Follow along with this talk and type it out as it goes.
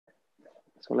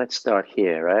So let's start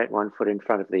here, right? One foot in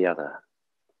front of the other.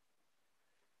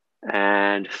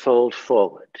 And fold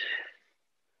forward.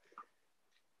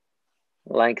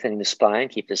 Lengthening the spine,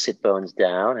 keep the sit bones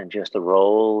down, and just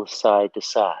roll side to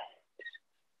side.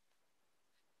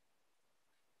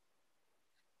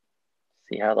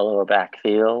 See how the lower back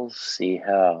feels. See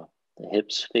how the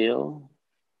hips feel.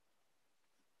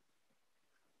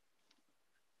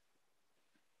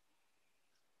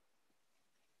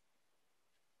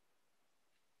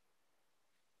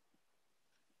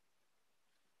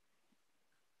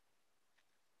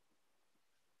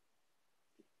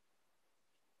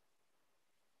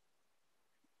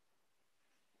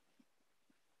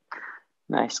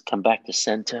 Nice, come back to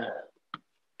center.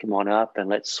 Come on up and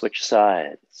let's switch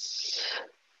sides.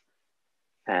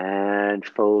 And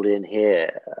fold in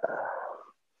here.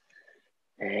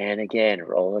 And again,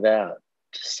 roll it out,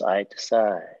 side to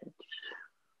side.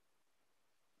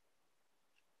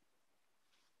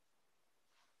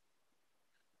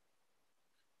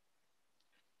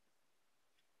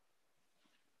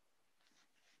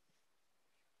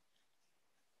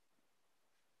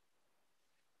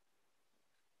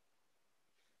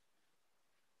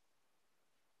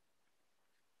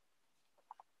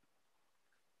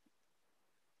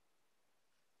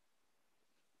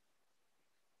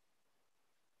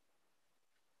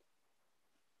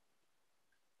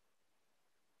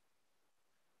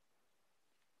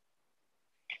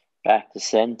 Back to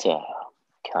center.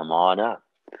 Come on up.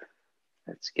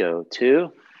 Let's go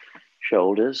to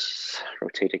shoulders,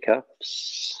 rotator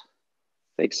cuffs,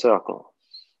 big circle.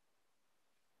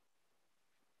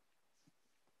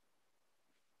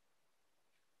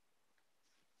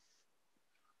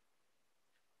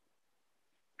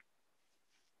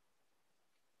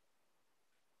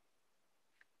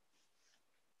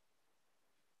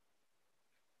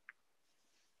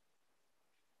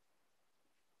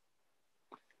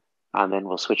 And then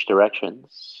we'll switch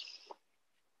directions.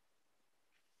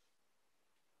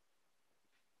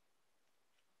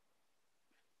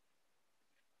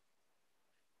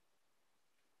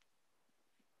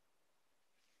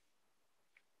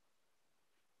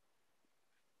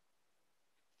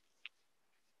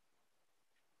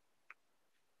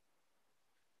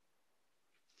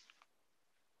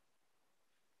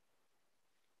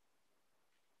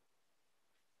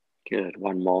 Good,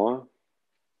 one more.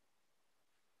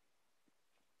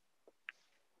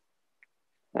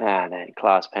 And then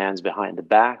clasp hands behind the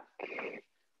back.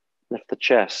 Lift the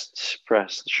chest,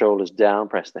 press the shoulders down,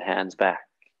 press the hands back.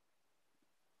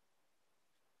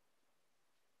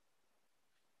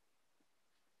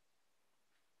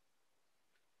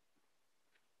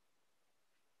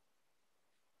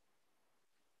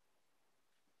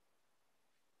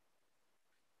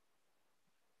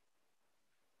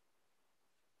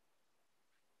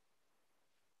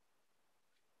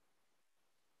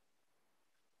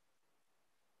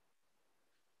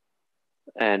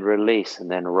 And release, and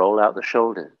then roll out the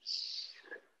shoulders.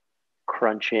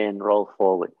 Crunch in, roll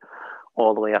forward,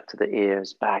 all the way up to the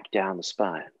ears, back down the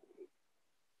spine.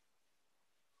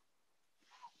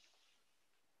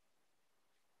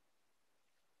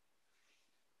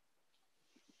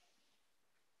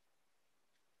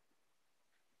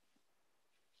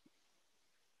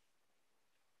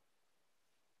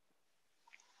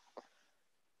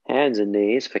 Hands and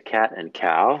knees for cat and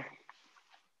cow.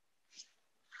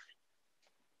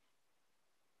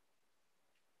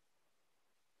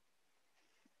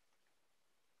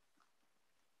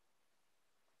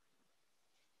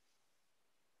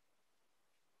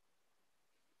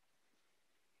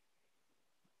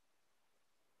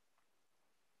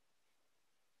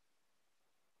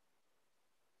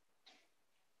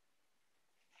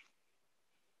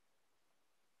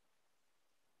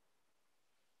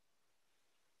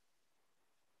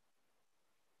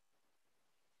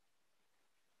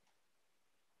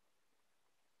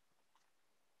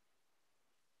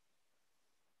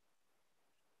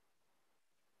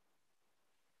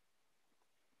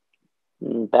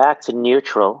 Back to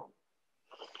neutral.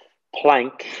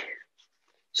 Plank.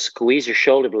 Squeeze your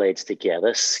shoulder blades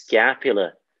together.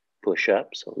 Scapular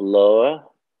push-ups. Lower.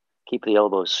 Keep the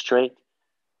elbows straight.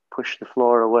 Push the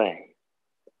floor away.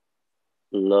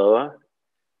 Lower.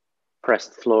 Press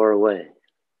the floor away.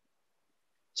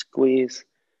 Squeeze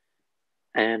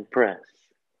and press.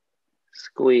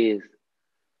 Squeeze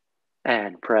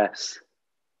and press.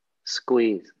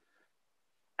 Squeeze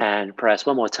and press.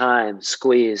 One more time.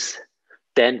 Squeeze.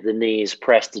 Bend the knees.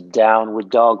 Press the downward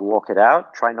dog. Walk it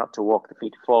out. Try not to walk the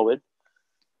feet forward.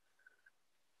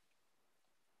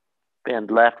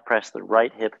 Bend left. Press the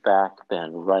right hip back.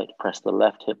 Bend right. Press the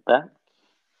left hip back.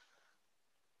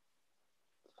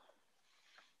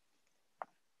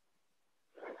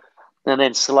 And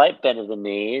then slight bend of the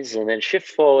knees, and then shift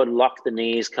forward, lock the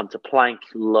knees, come to plank,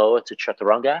 lower to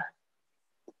chaturanga,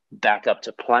 back up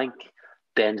to plank,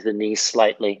 bend the knees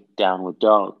slightly, downward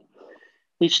dog.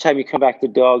 Each time you come back to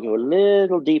dog, go a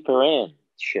little deeper in.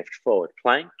 Shift forward,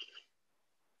 plank,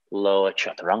 lower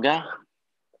chaturanga,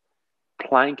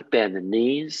 plank, bend the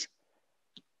knees,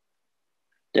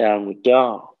 downward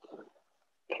dog,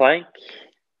 plank,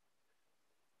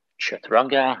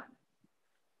 chaturanga,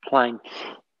 plank,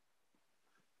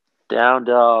 down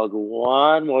dog.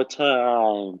 One more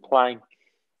time, plank,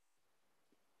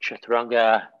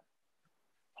 chaturanga,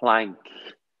 plank,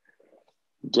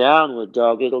 downward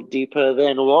dog, a little deeper,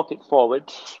 then walk it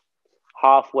forward,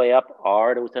 halfway up,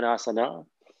 Ardha Uttanasana.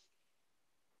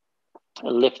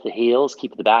 Lift the heels,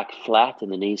 keep the back flat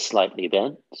and the knees slightly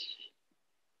bent.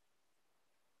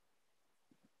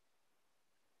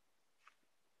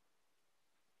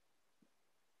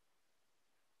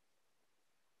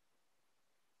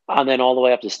 And then all the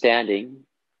way up to standing.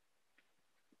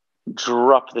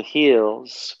 Drop the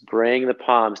heels, bring the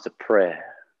palms to prayer.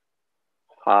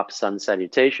 Half sun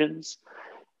salutations.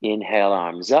 Inhale,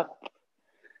 arms up.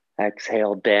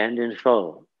 Exhale, bend and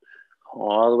fold.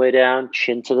 All the way down,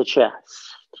 chin to the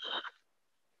chest.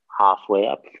 Halfway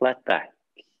up, flat back.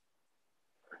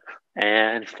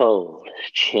 And fold,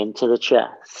 chin to the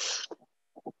chest.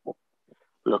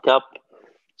 Look up,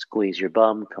 squeeze your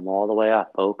bum, come all the way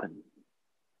up, open.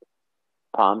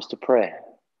 Palms to prayer.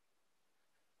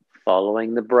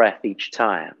 Following the breath each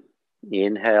time.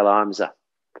 Inhale, arms up.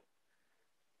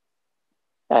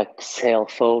 Exhale,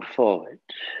 fold forward.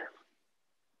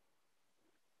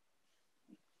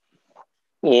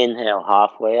 Inhale,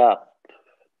 halfway up.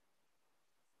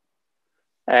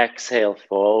 Exhale,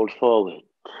 fold forward.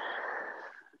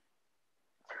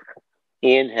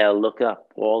 Inhale, look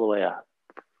up, all the way up.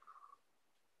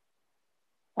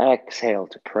 Exhale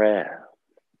to prayer.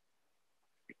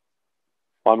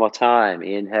 One more time.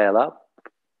 Inhale up.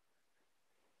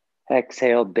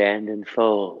 Exhale, bend and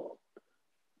fold.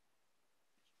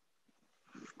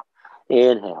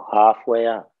 Inhale, halfway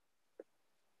up.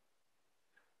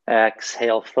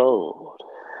 Exhale, fold.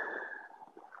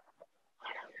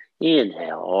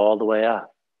 Inhale, all the way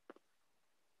up.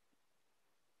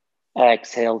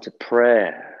 Exhale to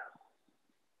prayer.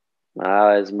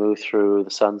 Now let's move through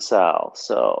the sun cell.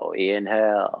 So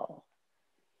inhale,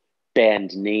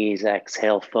 bend knees,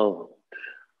 exhale, fold.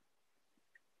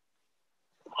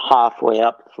 Halfway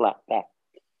up, flat back.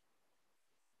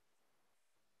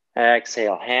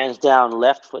 Exhale, hands down,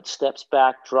 left foot steps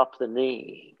back, drop the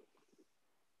knee.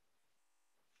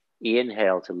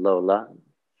 Inhale to low lunge.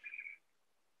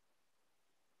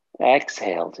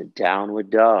 Exhale to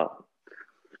downward dog.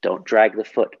 Don't drag the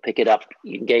foot, pick it up,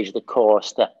 engage the core,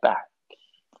 step back.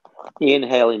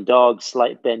 Inhale in dog,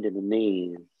 slight bend in the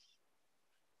knees.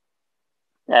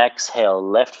 Exhale,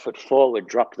 left foot forward,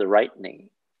 drop the right knee.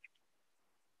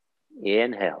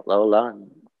 Inhale, low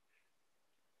lunge.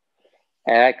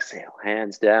 Exhale,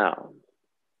 hands down.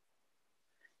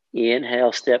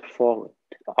 Inhale, step forward,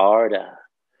 Ardha.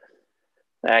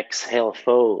 Exhale,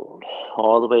 fold,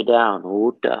 all the way down,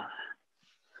 Utthita.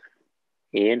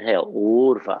 Inhale,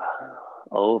 Urdhva,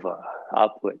 over,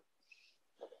 upward.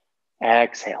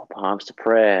 Exhale, palms to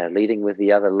prayer, leading with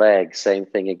the other leg, same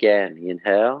thing again.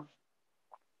 Inhale.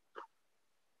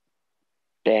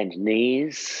 Bend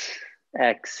knees,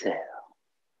 exhale,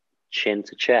 chin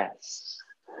to chest.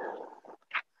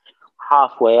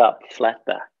 Halfway up, flat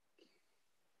back.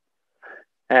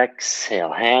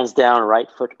 Exhale, hands down, right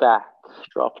foot back,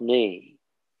 drop knee.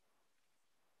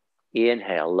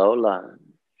 Inhale, low lunge.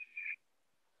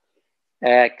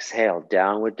 Exhale,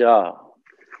 downward dog.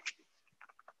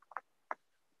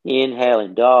 Inhale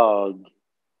in dog.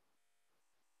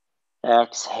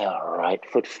 Exhale, right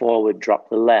foot forward, drop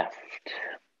the left.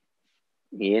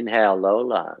 Inhale, low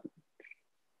lunge.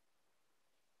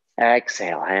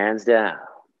 Exhale, hands down.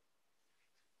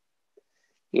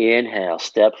 Inhale,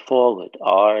 step forward,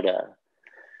 Ardha.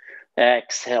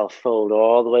 Exhale, fold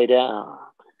all the way down.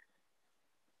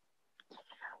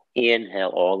 Inhale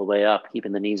all the way up,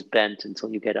 keeping the knees bent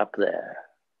until you get up there.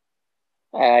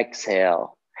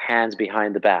 Exhale, hands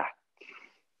behind the back.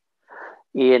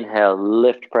 Inhale,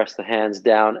 lift, press the hands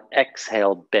down.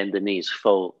 Exhale, bend the knees,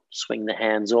 fold. Swing the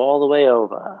hands all the way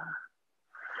over.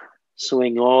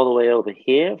 Swing all the way over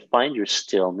here. Find your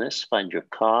stillness, find your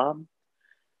calm,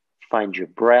 find your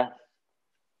breath,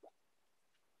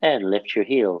 and lift your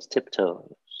heels,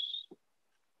 tiptoes.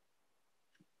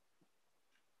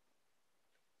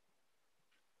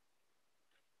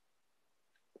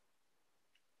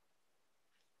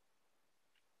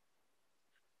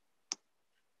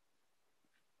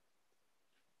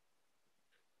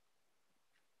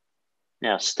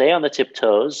 Now stay on the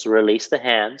tiptoes, release the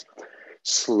hands,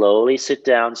 slowly sit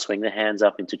down, swing the hands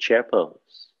up into chair pose.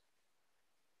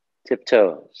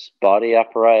 Tiptoes, body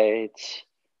upright,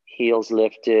 heels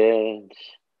lifted,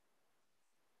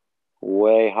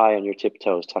 way high on your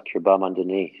tiptoes, tuck your bum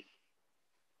underneath.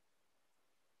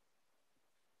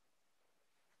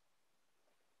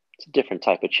 It's a different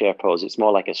type of chair pose. It's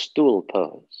more like a stool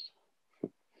pose.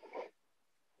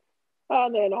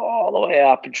 And then all the way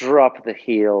up, drop the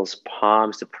heels,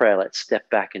 palms to prayer. Let's step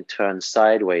back and turn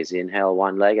sideways. Inhale,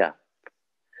 one leg up.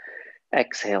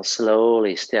 Exhale,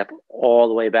 slowly step all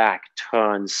the way back,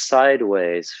 turn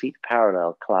sideways, feet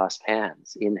parallel, clasp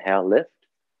hands. Inhale, lift.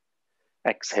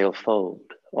 Exhale, fold,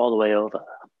 all the way over.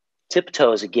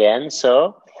 Tiptoes again.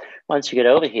 So once you get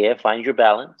over here, find your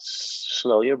balance,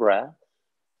 slow your breath,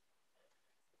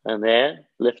 and then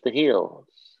lift the heels.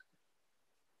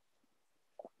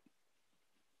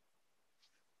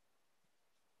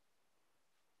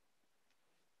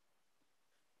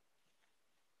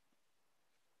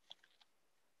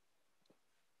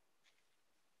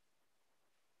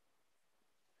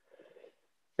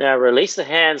 Now release the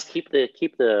hands,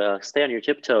 stay on your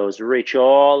tiptoes, reach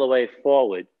all the way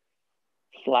forward,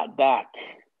 flat back,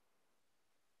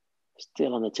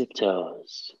 still on the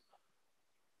tiptoes,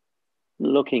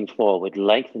 looking forward,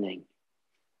 lengthening.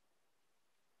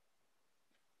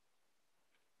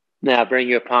 Now bring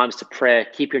your palms to prayer,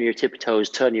 keep on your tiptoes,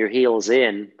 turn your heels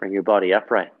in, bring your body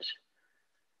upright.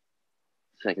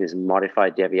 It's like this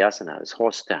modified Devyasana, this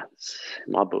horse stance,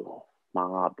 Mabu.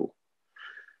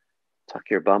 Tuck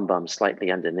your bum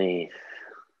slightly underneath.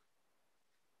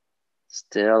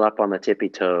 Still up on the tippy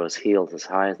toes, heels as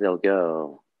high as they'll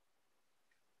go.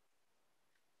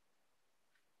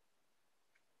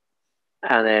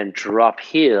 And then drop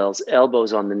heels,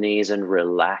 elbows on the knees, and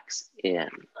relax in.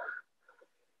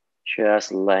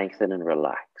 Just lengthen and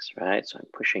relax, right? So I'm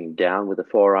pushing down with the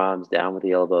forearms, down with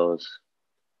the elbows,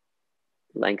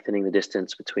 lengthening the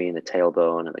distance between the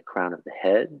tailbone and the crown of the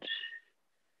head,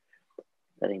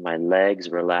 letting my legs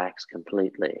relax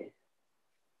completely.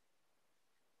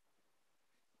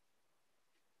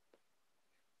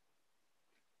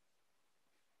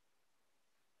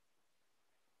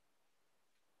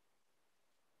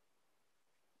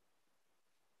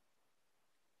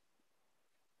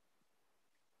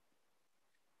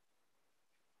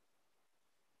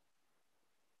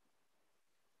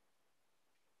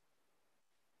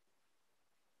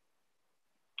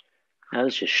 Now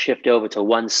let's just shift over to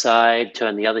one side,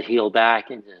 turn the other heel back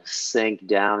and just sink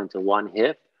down into one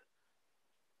hip.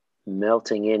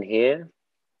 Melting in here.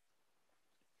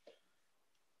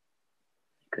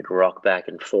 You could rock back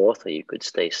and forth or you could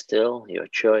stay still, your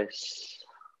choice.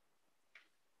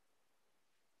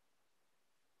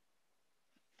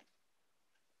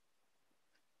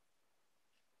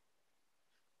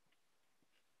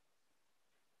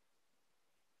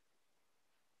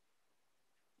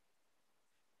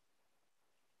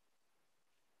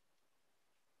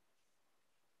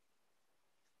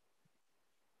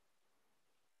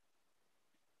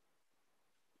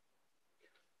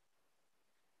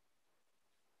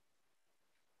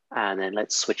 And then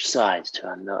let's switch sides.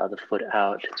 Turn the other foot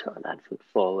out, turn that foot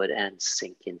forward and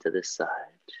sink into this side.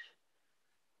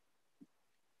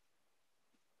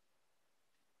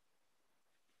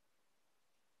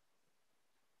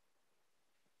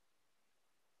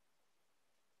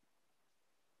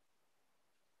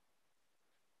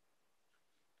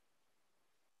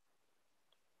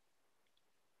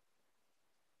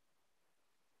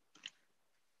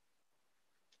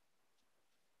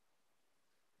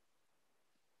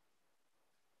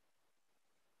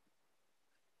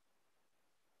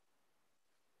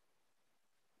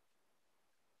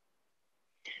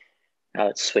 Now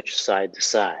let's switch side to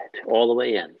side, all the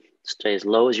way in. Stay as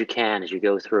low as you can as you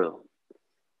go through.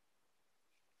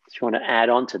 If you want to add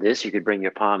on to this, you could bring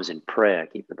your palms in prayer.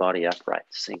 Keep the body upright.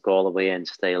 Sink all the way in,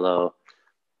 stay low,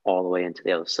 all the way into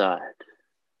the other side.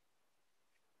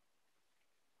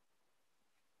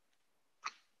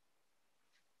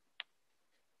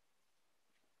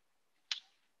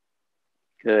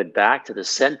 Good, back to the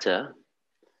center.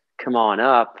 Come on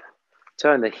up.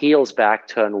 Turn the heels back,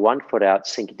 turn one foot out,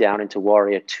 sink down into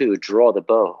warrior two. Draw the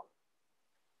bow.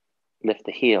 Lift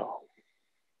the heel.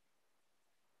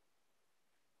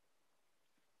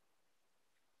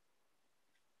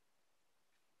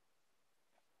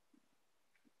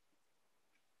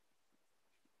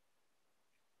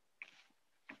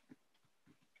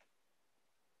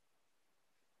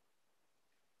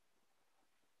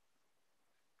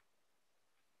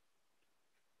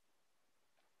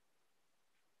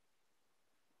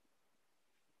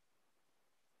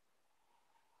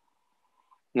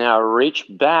 Now reach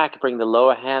back, bring the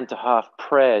lower hand to half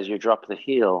prayer as you drop the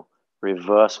heel.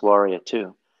 Reverse warrior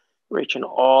two. Reaching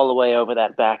all the way over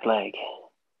that back leg.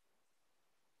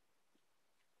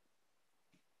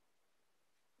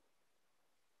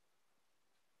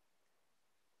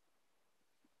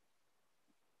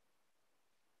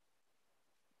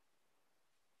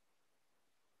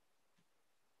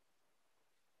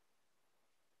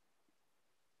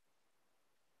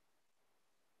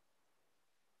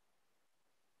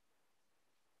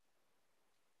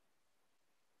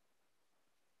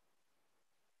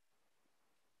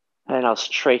 And I'll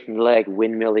straighten leg,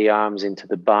 windmill the arms into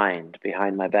the bind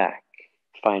behind my back.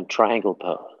 Find triangle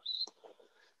pose.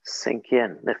 Sink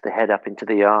in, lift the head up into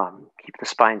the arm. Keep the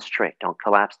spine straight, don't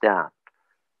collapse down.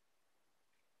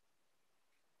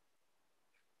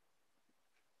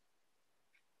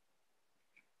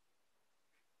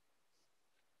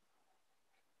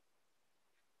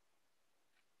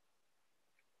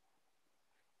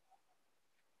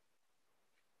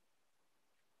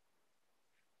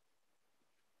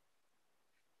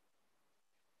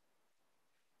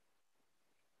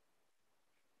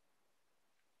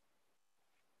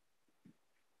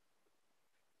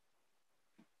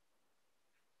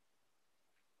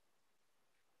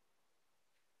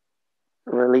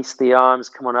 Release the arms,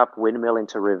 come on up, windmill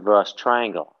into reverse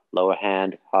triangle. Lower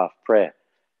hand, half prayer.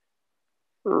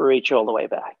 Reach all the way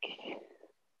back.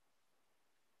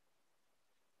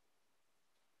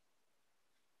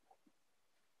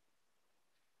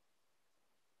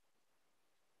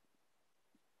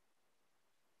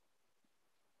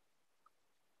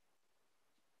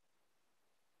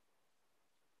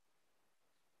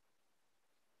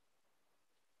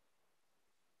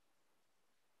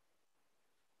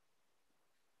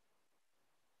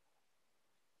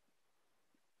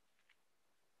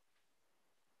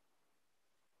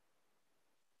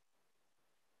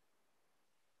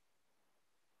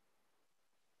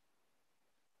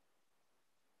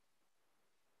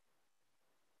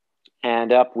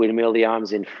 Hand up, windmill the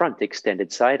arms in front,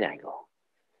 extended side angle.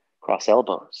 Cross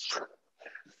elbows.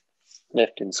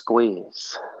 Lift and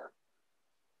squeeze.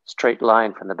 Straight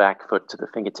line from the back foot to the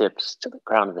fingertips, to the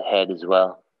crown of the head as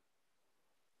well.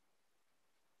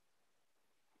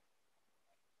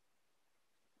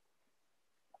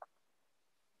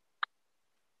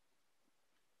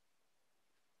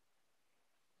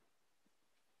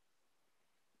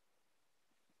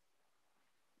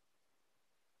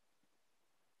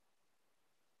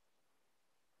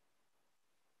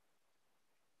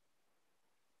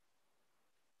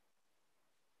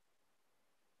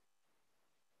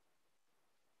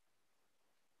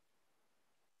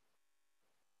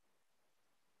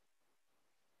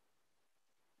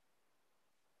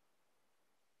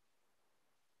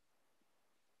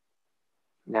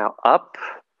 Now up,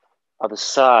 other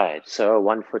side. So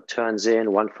one foot turns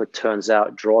in, one foot turns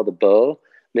out. Draw the bow,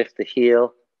 lift the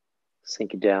heel,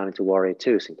 sink it down into warrior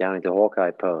two, sink down into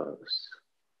Hawkeye pose.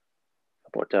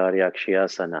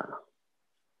 Portariakshiyasana.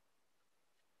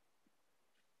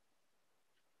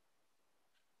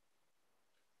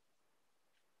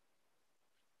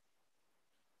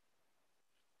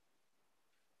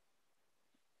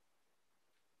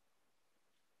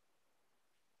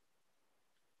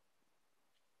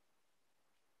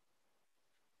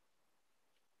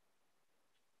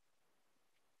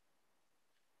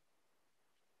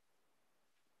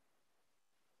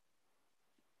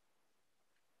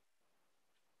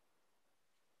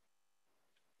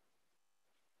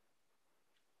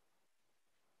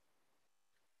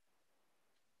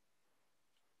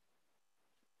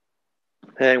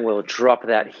 Then we'll drop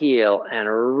that heel and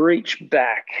reach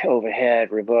back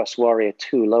overhead, reverse warrior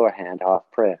two, lower hand, half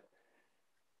prayer.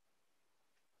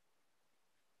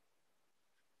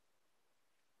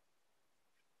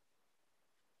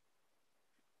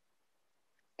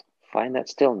 Find that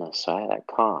stillness, right? That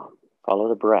calm. Follow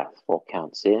the breath. 4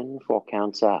 counts in, 4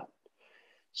 counts out.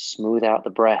 Smooth out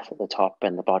the breath at the top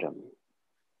and the bottom.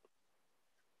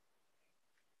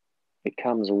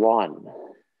 Becomes one.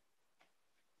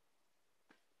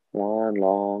 One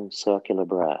long circular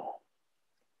breath.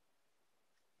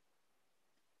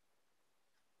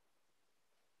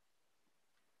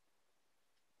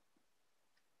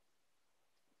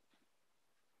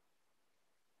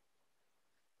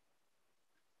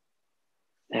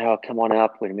 Now come on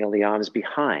up, windmill the arms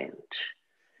behind.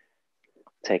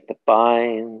 Take the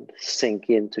bind, sink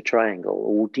into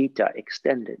triangle. Udita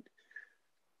extended.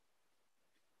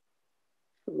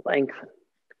 Lengthen.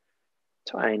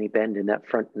 Tiny bend in that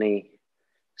front knee.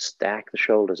 Stack the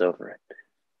shoulders over it.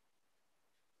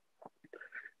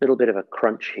 Little bit of a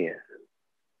crunch here.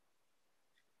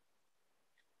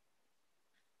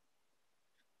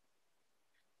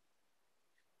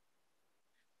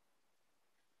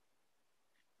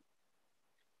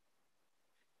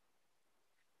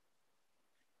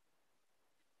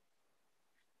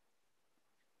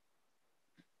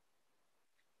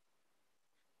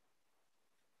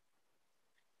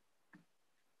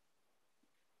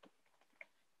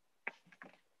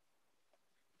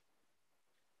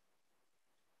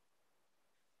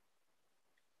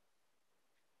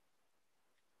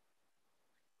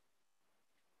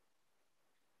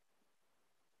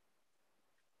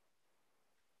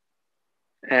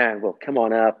 And we'll come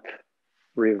on up,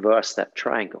 reverse that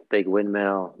triangle. Big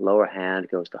windmill, lower hand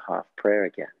goes to half prayer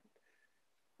again.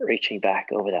 Reaching back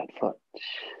over that foot.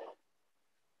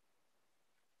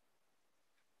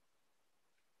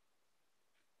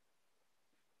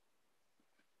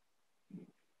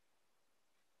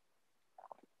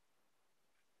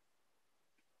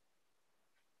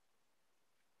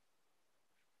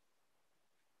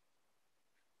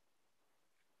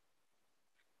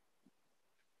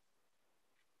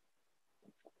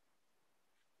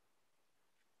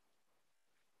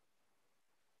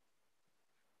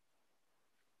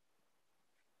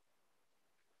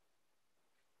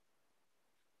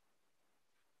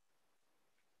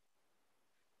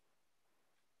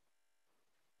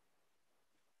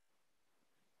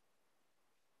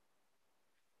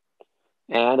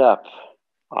 And up.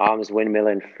 Arms windmill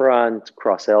in front,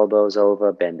 cross elbows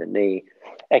over, bend the knee,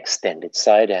 extended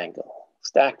side angle.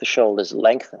 Stack the shoulders,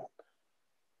 lengthen.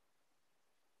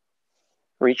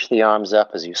 Reach the arms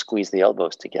up as you squeeze the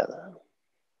elbows together.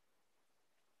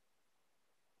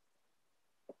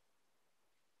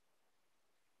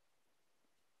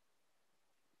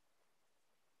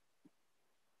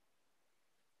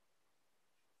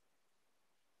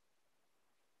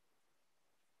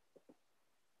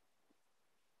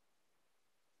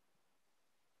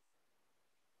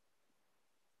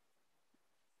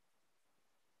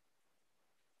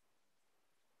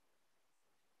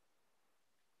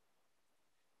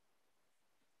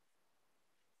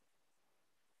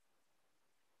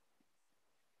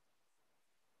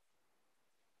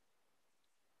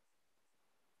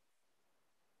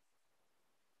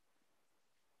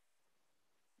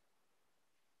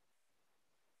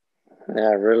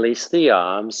 Now release the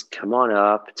arms, come on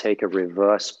up, take a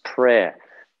reverse prayer.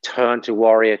 Turn to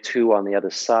warrior two on the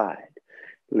other side.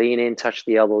 Lean in, touch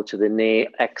the elbow to the knee,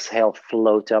 exhale,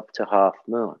 float up to half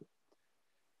moon.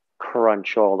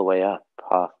 Crunch all the way up,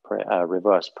 half prayer,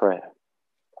 reverse prayer.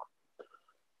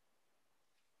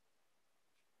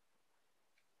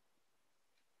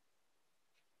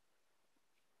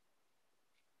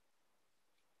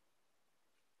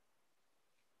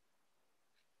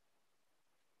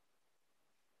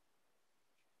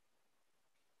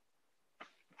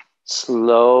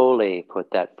 Slowly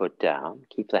put that foot down.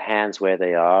 Keep the hands where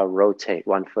they are. Rotate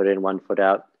one foot in, one foot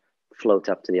out. Float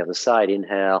up to the other side.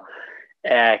 Inhale.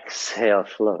 Exhale,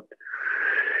 float.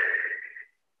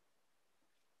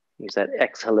 Use that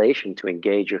exhalation to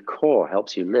engage your core.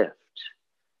 Helps you lift.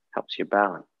 Helps you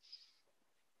balance.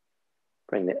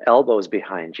 Bring the elbows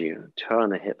behind you.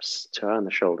 Turn the hips. Turn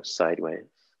the shoulders sideways.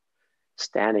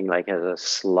 Standing like as a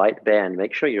slight bend.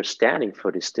 Make sure your standing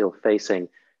foot is still facing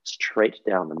straight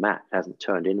down the mat. Hasn't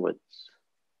turned inwards.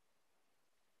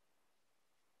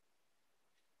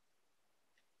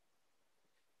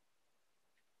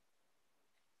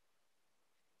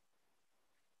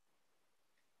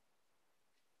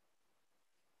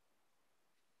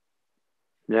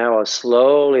 Now I'll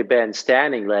slowly bend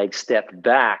standing leg, step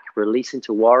back, release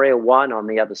into warrior one on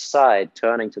the other side,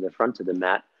 turning to the front of the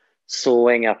mat,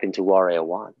 swing up into warrior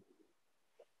one.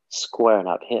 Squaring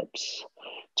up hips.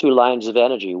 Two lines of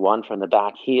energy, one from the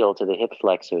back heel to the hip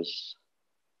flexors,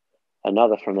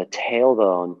 another from the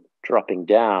tailbone dropping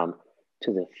down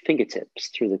to the fingertips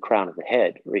through the crown of the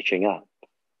head, reaching up. A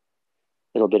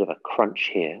little bit of a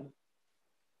crunch here.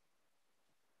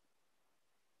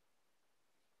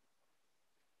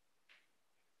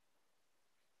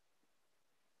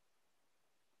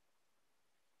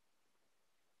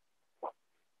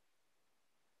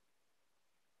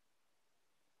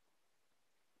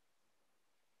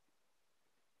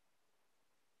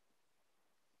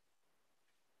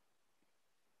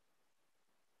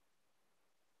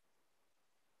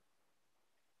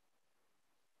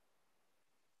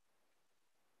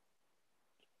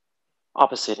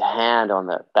 Opposite hand on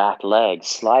the back leg,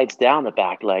 slides down the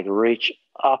back leg, reach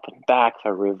up and back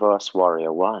for reverse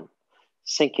warrior one.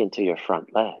 Sink into your front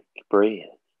leg, breathe.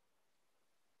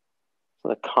 So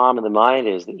the calmer the mind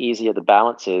is, the easier the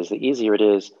balance is, the easier it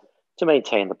is to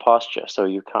maintain the posture. So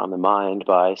you calm the mind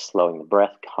by slowing the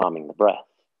breath, calming the breath.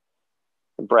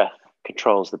 The breath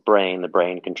controls the brain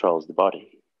controls the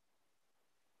body.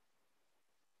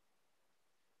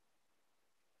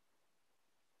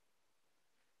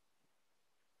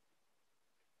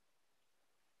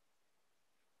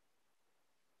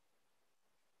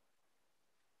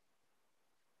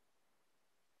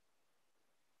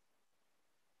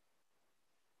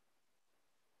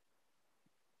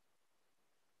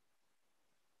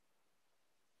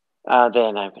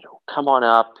 Then I'm going to come on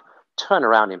up, turn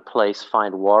around in place,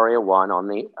 find warrior one on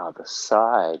the other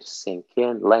side. Sink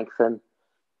in, lengthen,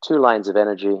 two lines of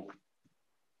energy.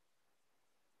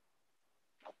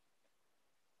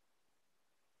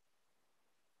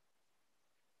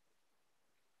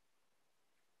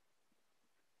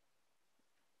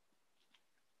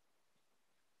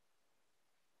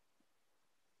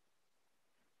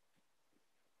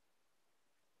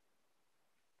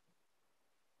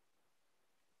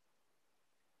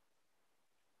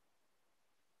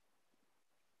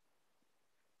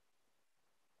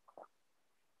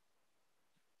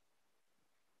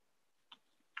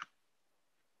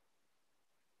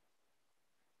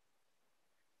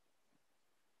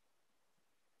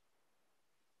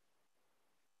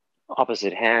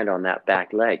 Opposite hand on that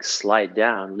back leg. Slide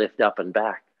down, lift up and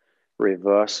back.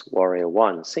 Reverse warrior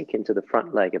one. Sink into the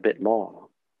front leg a bit more.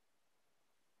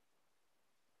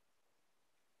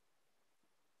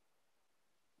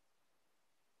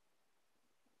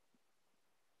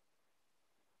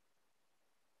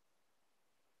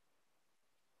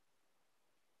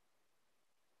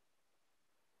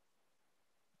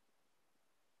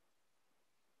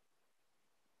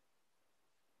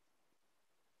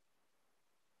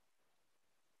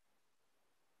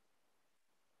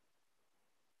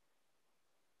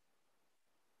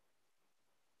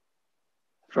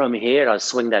 From here, I'll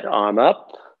swing that arm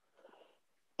up,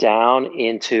 down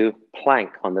into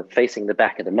plank on the facing the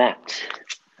back of the mat.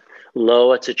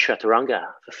 Lower to chaturanga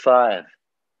for 5,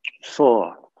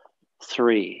 4,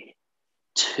 3,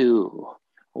 2,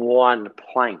 1.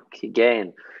 Plank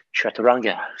again.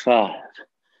 Chaturanga. 5,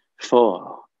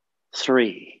 4,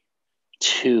 3,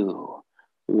 2,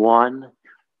 1.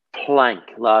 Plank.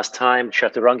 Last time.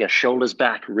 Chaturanga. Shoulders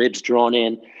back. Ribs drawn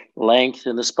in.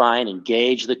 Lengthen the spine.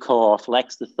 Engage the core.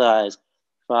 Flex the thighs.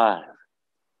 5,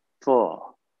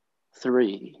 4,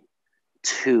 3,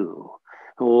 2,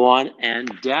 1.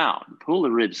 And down. Pull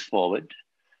the ribs forward.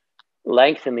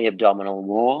 Lengthen the abdominal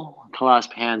wall.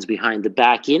 Clasp hands behind the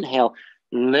back. Inhale,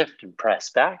 lift and press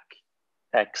back.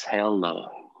 Exhale, low.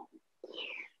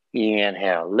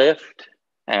 Inhale, lift.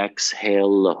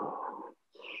 Exhale, low.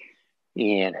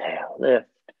 Inhale, lift.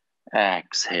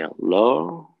 Exhale,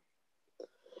 low.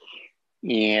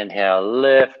 Inhale,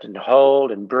 lift and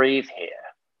hold and breathe here.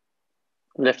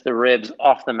 Lift the ribs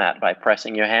off the mat by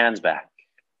pressing your hands back.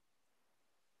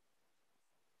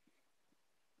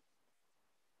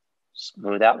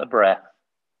 Smooth out the breath.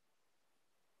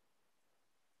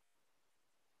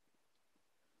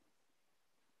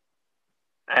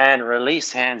 And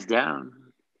release hands down.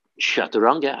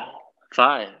 Chaturanga.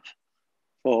 5,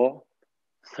 4,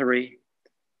 3,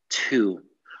 2,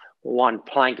 1.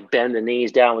 Plank, bend the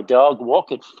knees, downward dog.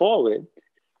 Walk it forward.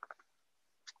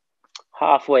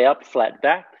 Halfway up, flat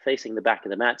back, facing the back of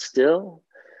the mat still.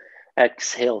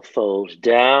 Exhale, fold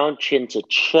down, chin to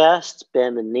chest.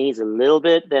 Bend the knees a little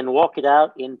bit, then walk it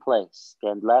out in place.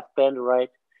 Bend left, bend right.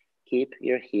 Keep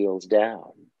your heels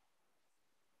down.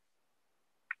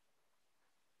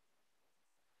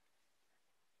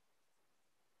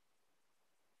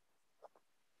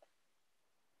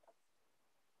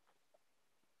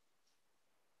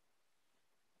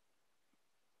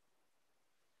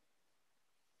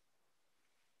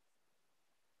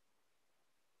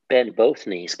 Bend both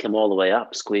knees, come all the way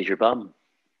up, squeeze your bum.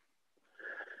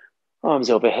 Arms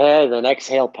overhead, then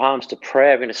exhale, palms to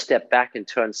prayer. We're going to step back and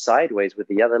turn sideways with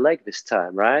the other leg this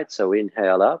time, right? So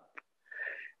inhale up.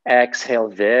 Exhale,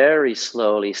 very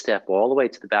slowly step all the way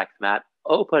to the back of the mat.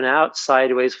 Open out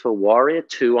sideways for warrior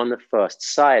two on the first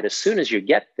side. As soon as you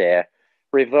get there,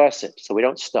 reverse it so we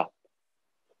don't stop.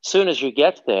 As soon as you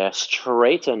get there,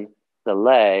 straighten the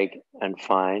leg and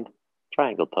find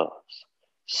triangle pose.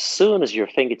 As soon as your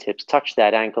fingertips touch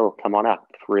that ankle, come on up,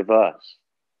 reverse.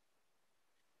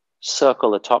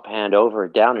 Circle the top hand over,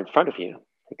 down in front of you,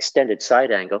 extended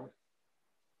side angle.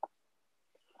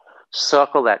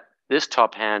 Circle this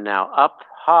top hand now up,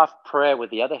 half prayer with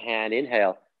the other hand.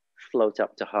 Inhale, float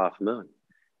up to half moon.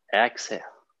 Exhale.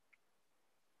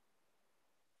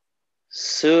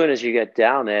 Soon as you get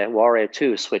down there, warrior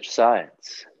two, switch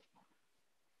sides.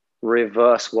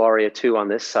 Reverse warrior two on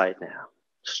this side now.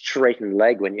 Straighten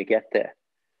leg when you get there.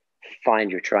 Find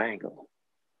your triangle.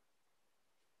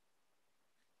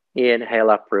 Inhale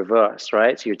up, reverse,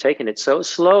 right? So you're taking it so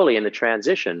slowly in the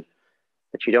transition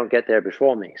that you don't get there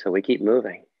before me. So we keep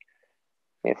moving.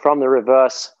 And from the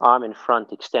reverse, arm in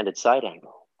front, extended side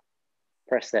angle.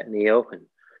 Press that knee open.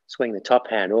 Swing the top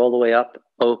hand all the way up,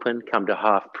 open, come to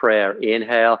half prayer.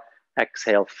 Inhale,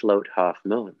 exhale, float half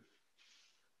moon.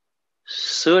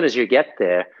 Soon as you get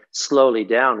there, slowly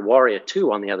down, warrior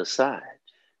two on the other side.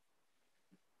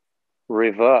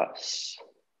 Reverse,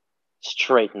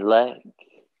 straighten leg,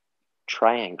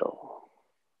 triangle.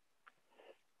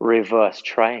 Reverse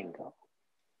triangle.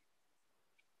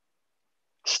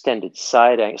 Extended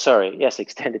side angle,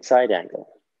 extended side angle.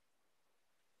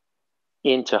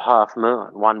 Into half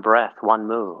moon, one breath, one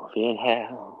move.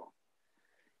 Inhale,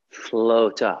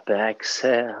 float up,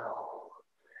 exhale.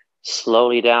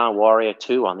 Slowly down, warrior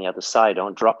two on the other side.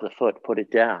 Don't drop the foot, put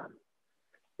it down.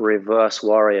 Reverse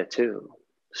warrior two,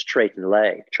 straighten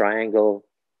leg, triangle.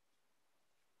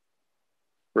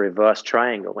 Reverse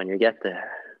triangle when you get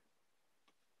there.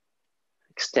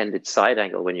 Extended side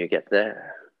angle when you get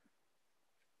there.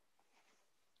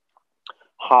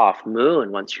 Half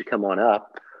moon once you come on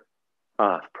up.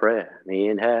 Half prayer.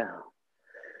 Inhale.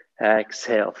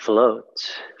 Exhale,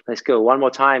 float. Let's go one more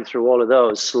time through all of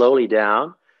those. Slowly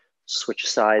down. Switch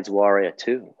sides, warrior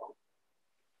two.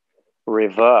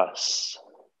 Reverse.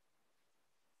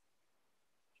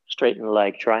 Straighten the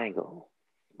leg, triangle.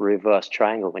 Reverse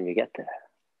triangle when you get there.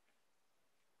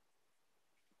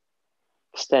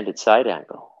 Extended side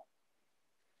angle.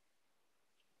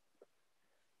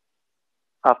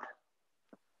 Up,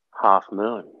 half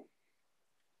moon.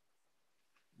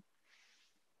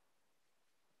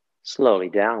 Slowly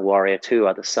down, warrior two,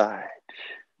 other side.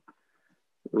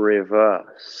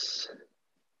 Reverse.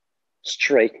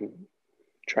 Straighten,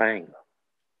 triangle.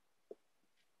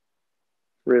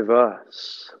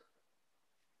 Reverse.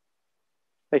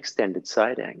 Extended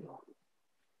side angle.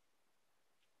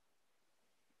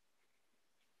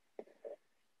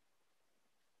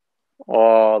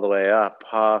 All the way up,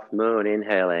 half moon,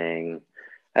 inhaling.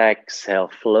 Exhale,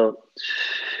 float.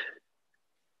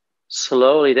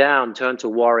 Slowly down, turn to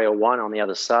warrior one on the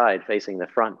other side, facing the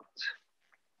front.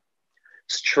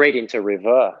 Straight into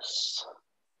reverse.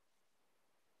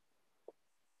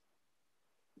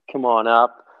 Come on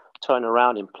up, turn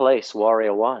around in place,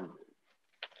 warrior one.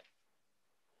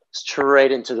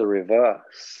 Straight into the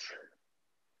reverse.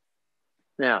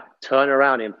 Now, turn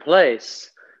around in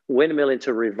place, windmill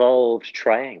into revolved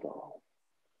triangle.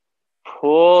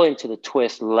 Pull into the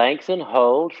twist, lengthen,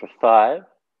 hold for 5,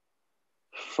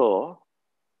 4,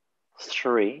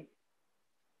 3,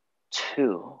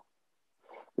 2,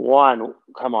 1.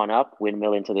 Come on up,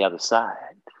 windmill into the other side.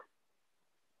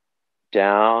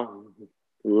 Down,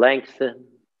 lengthen,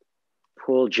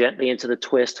 pull gently into the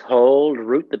twist, hold,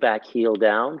 root the back heel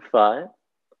down. 5,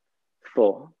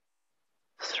 4,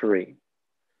 3,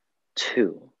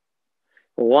 2,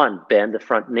 1. Bend the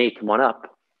front knee, come on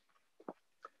up.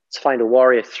 Let's find a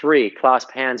warrior three,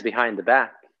 clasp hands behind the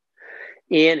back.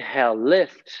 Inhale,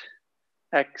 lift.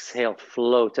 Exhale,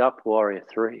 float up, warrior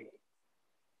three.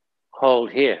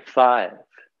 Hold here, 5,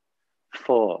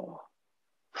 4,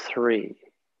 3,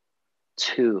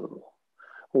 2,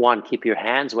 1. Keep your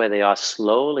hands where they are.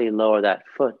 Slowly lower that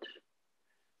foot.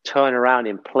 Turn around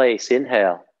in place.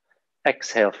 Inhale.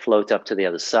 Exhale, float up to the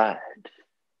other side.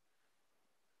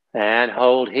 And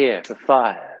hold here for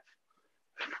 5,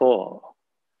 4,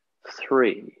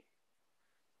 3,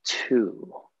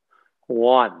 2,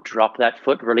 1. Drop that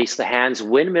foot. Release the hands.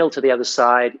 Windmill to the other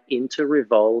side into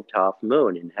revolved half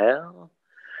moon. Inhale.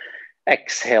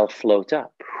 Exhale, float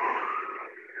up.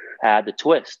 Add the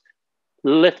twist.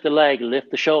 Lift the leg,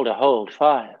 lift the shoulder, hold.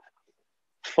 5,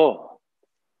 4,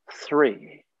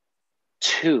 3,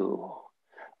 2,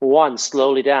 1.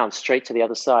 Slowly down, straight to the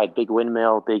other side. Big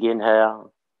windmill, big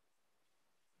inhale.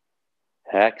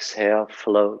 Exhale,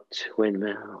 float,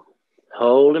 windmill.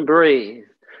 Hold and breathe.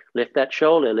 Lift that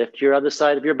shoulder, lift your other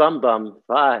side of your bum.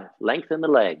 5, lengthen the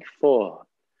leg. 4,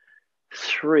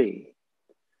 3,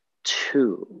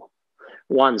 2,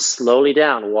 1. Slowly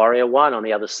down, warrior one on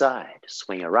the other side.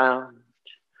 Swing around.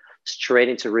 Straight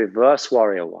into reverse,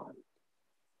 warrior one.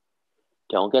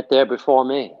 Don't get there before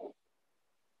me.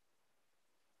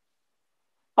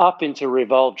 Up into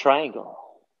revolved triangle.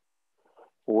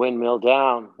 Windmill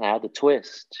down, add the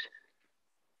twist.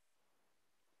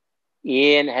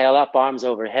 Inhale up, arms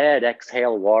overhead.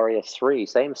 Exhale, warrior three,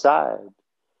 same side.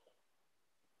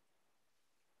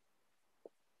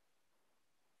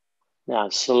 Now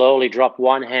slowly drop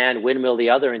one hand, windmill the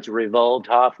other into revolved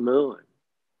half moon.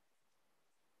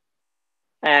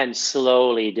 And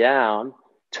slowly down,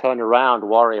 turn around,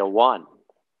 warrior one.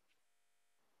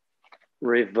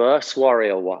 Reverse,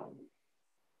 warrior one.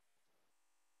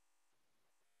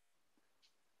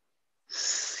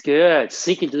 Good.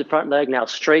 Sink into the front leg. Now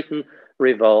straighten,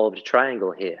 revolved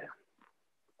triangle here.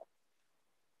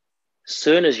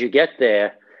 Soon as you get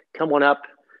there, come on up,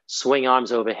 swing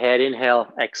arms overhead.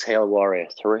 Inhale, exhale, warrior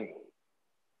three.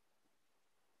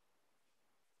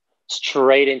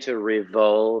 Straight into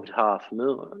revolved half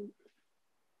moon.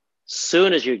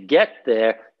 Soon as you get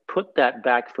there, put that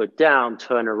back foot down,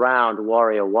 turn around,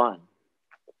 warrior one.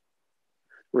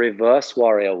 Reverse,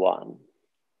 warrior one.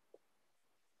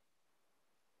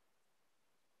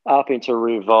 Up into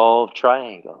revolved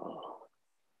triangle.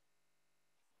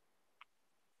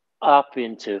 Up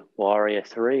into warrior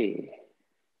three.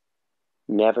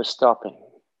 Never stopping.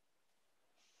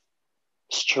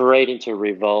 Straight into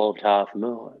revolved half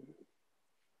moon.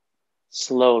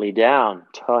 Slowly down,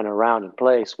 turn around in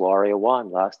place, warrior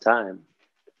one, last time.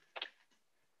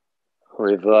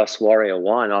 Reverse, warrior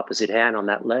one, opposite hand on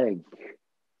that leg.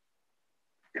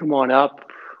 Come on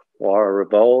up, or a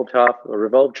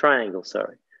revolved triangle,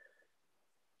 sorry.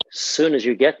 As soon as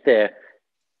you get there,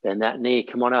 bend that knee,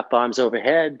 come on up, arms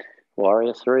overhead,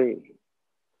 warrior three.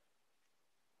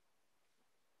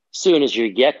 Soon as you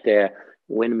get there,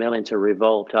 windmill into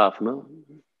revolt half moon.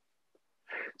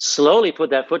 Slowly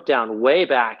put that foot down, way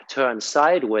back, turn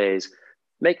sideways.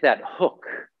 Make that hook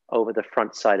over the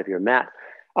front side of your mat.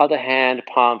 Other hand,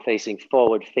 palm facing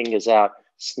forward, fingers out,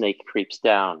 snake creeps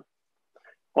down.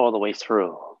 All the way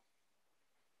through.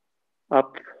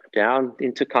 Up, down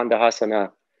into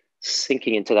Kandahasana,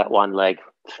 sinking into that one leg.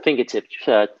 Fingertip,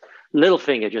 little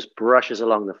finger just brushes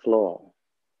along the floor.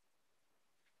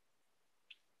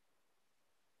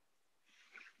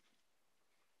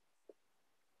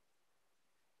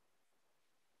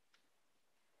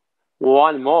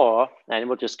 One more, and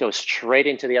we'll just go straight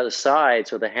into the other side.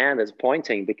 So the hand that's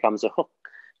pointing becomes a hook.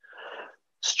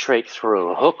 Straight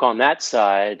through. Hook on that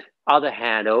side. Other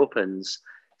hand opens.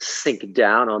 Sink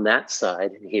down on that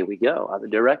side. And here we go. Other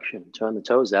direction. Turn the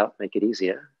toes out. Make it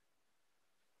easier.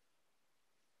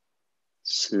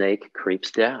 Snake creeps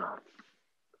down.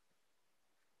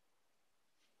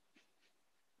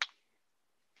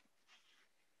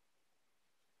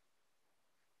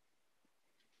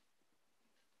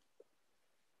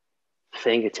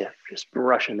 Fingertip just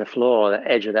brushing the floor, the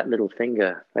edge of that middle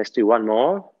finger. Let's do one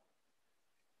more.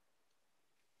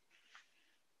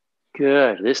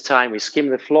 Good. This time we skim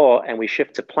the floor and we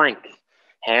shift to plank.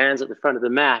 Hands at the front of the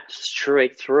mat,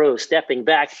 straight through, stepping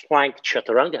back, plank,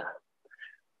 chaturanga.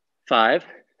 5,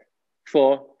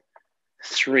 4,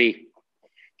 3,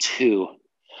 2,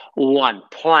 1.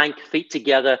 Plank, feet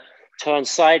together, turn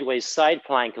sideways, side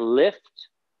plank, lift,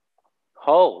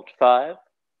 hold. 5,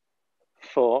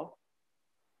 4,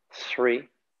 3,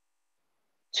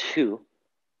 2,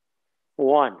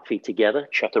 1. Feet together,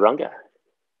 chaturanga.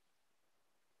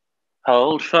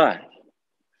 Hold. 5,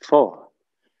 4,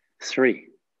 3,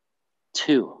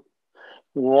 2,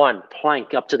 1.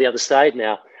 Plank up to the other side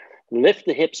now. Lift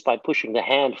the hips by pushing the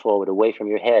hand forward away from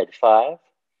your head. 5,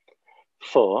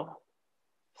 4,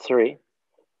 3,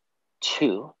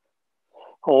 2,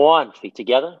 1. Feet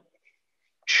together.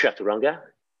 Chaturanga.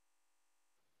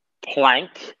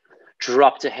 Plank.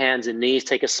 Drop to hands and knees.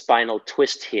 Take a spinal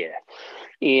twist here.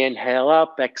 Inhale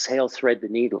up. Exhale. Thread the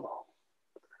needle.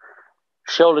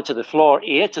 Shoulder to the floor.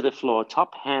 Ear to the floor.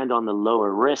 Top hand on the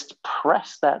lower wrist.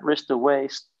 Press that wrist away.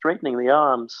 Straightening the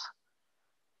arms.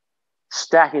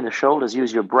 Stacking the shoulders.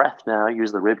 Use your breath now.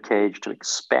 Use the rib cage to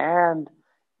expand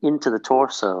into the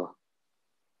torso.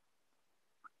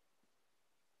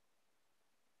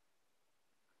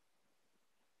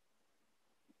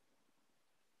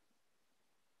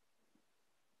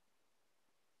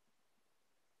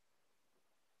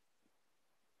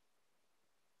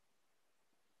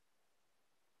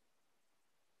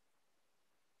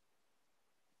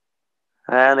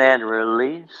 And then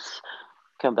release.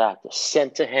 Come back to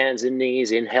center, hands and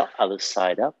knees. Inhale, other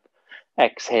side up.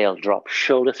 Exhale, drop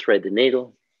shoulder, thread the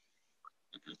needle.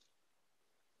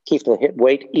 Keep the hip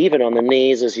weight even on the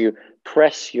knees as you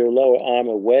press your lower arm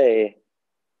away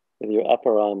with your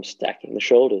upper arm stacking the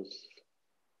shoulders.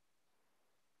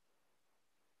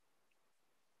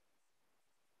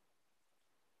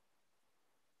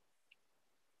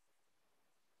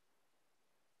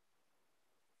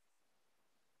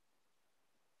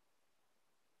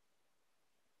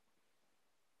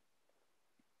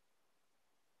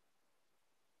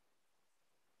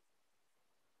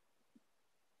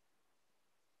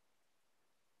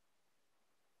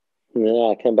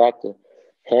 Now come back to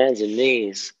hands and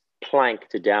knees, plank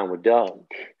to downward dog.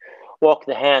 Walk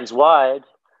the hands wide,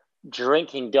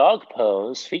 drinking dog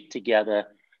pose, feet together,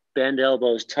 bend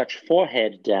elbows, touch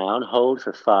forehead down, hold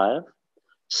for 5,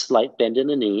 slight bend in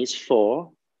the knees, 4,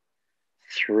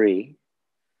 3,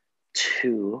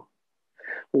 2,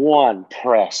 1.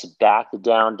 Press back to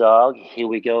down dog. Here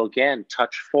we go again.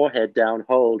 Touch forehead down,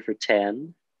 hold for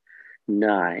 10,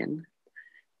 9,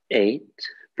 8,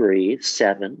 breathe,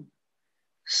 7,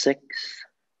 6,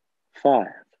 5,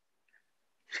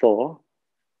 4,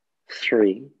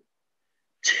 3,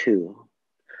 2,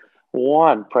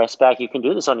 1. Press back. You can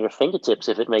do this on your fingertips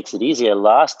if it makes it easier.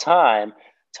 Last time,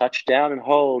 touch down and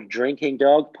hold, drinking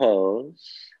dog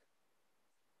pose.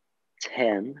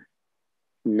 10,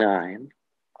 9,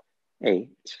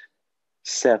 8,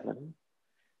 7,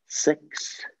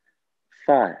 6,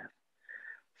 5,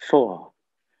 4,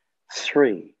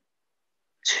 3,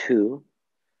 2,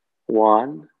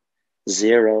 1,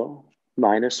 0,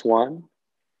 -1,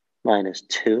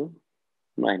 -2,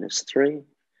 -3,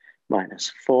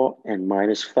 -4, and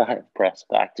 -5. Press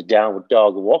back to downward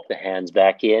dog. Walk the hands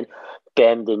back in.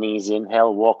 Bend the knees.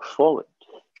 Inhale, walk forward.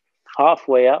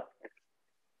 Halfway up.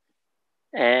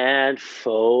 And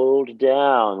fold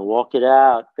down. Walk it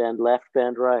out. Bend left,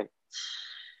 bend right.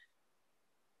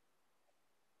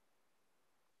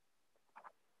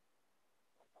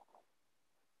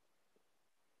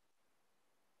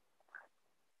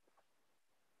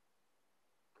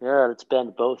 Yeah, let's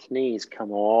bend both knees,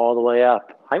 come all the way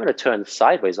up. I'm going to turn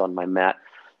sideways on my mat,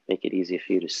 make it easier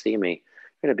for you to see me.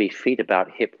 I'm going to be feet about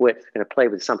hip width. I'm going to play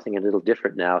with something a little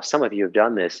different now. Some of you have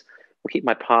done this. We'll keep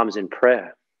my palms in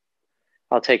prayer.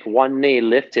 I'll take one knee,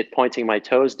 lift it, pointing my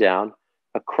toes down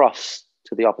across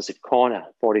to the opposite corner,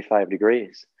 45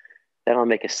 degrees. Then I'll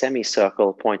make a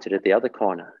semicircle pointed at the other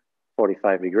corner,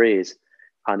 45 degrees,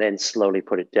 and then slowly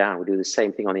put it down. We'll do the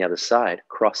same thing on the other side.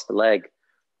 Cross the leg,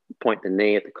 point the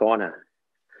knee at the corner,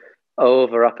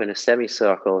 over up in a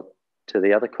semicircle to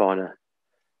the other corner,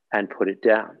 and put it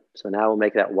down. So now we'll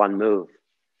make that one move.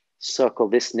 Circle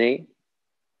this knee,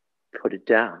 put it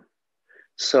down.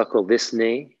 Circle this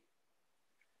knee,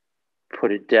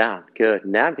 put it down. Good.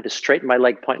 Now I'm going to straighten my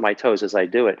leg, point my toes as I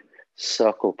do it.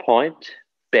 Circle, point,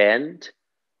 bend,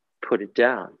 put it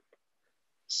down.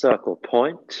 Circle,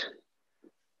 point,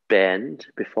 bend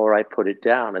before I put it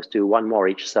down. Let's do one more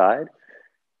each side.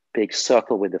 Big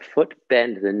circle with the foot,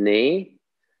 bend the knee,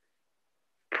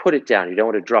 put it down. You don't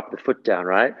want to drop the foot down,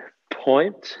 right?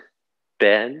 Point,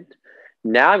 bend.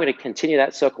 Now I'm going to continue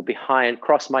that circle behind,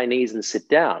 cross my knees and sit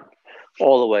down.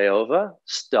 All the way over,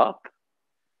 stop,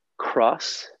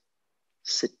 cross,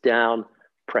 sit down,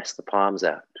 press the palms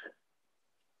out.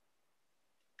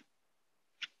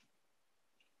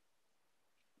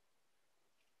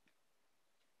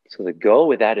 So the goal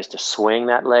with that is to swing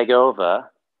that leg over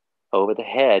the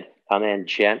head, and then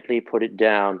gently put it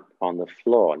down on the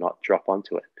floor, not drop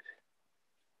onto it.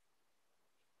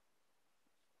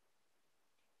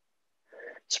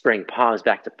 Let's bring palms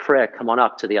back to prayer. Come on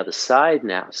up to the other side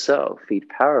now. So feet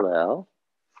parallel.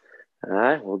 All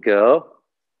right, we'll go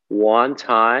one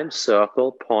time,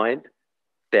 circle, point,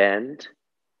 bend,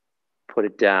 put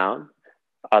it down.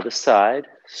 Other side,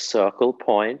 circle,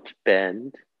 point,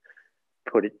 bend,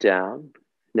 put it down.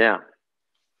 Now,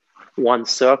 one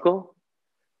circle,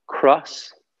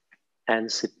 cross,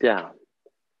 and sit down.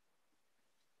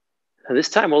 And this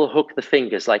time we'll hook the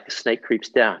fingers like the snake creeps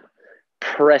down.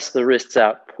 Press the wrists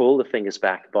out, pull the fingers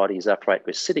back, body is upright.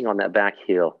 We're sitting on that back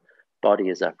heel, body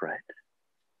is upright.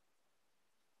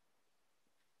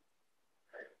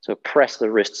 So press the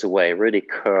wrists away, really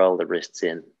curl the wrists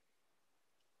in.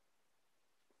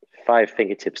 5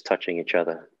 fingertips touching each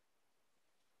other.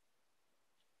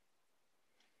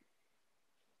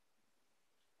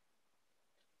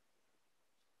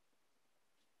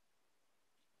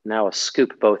 Now I'll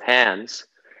scoop both hands,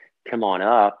 come on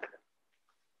up,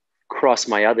 cross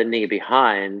my other knee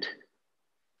behind,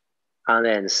 and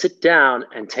then sit down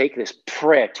and take this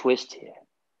prayer twist here.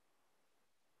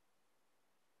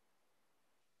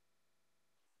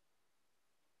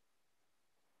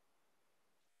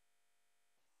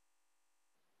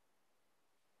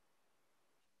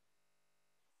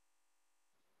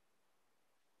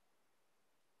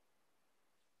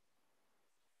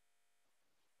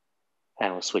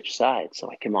 And we'll switch sides.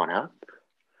 So I come on up,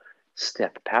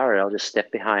 step parallel, just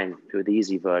step behind, do the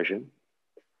easy version.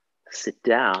 Sit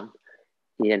down,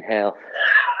 inhale,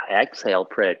 exhale,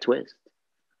 prayer twist.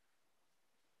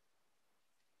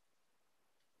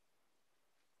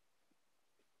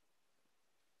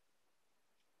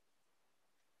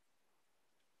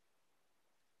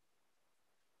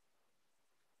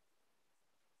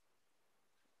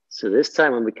 So this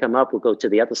time when we come up, we'll go to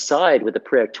the other side with the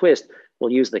prayer twist.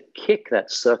 We'll use the kick,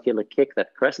 that circular kick,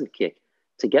 that crescent kick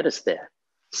to get us there.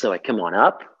 So I come on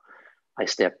up, I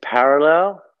step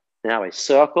parallel, now I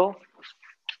circle,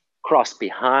 cross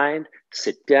behind,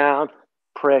 sit down,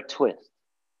 prayer twist.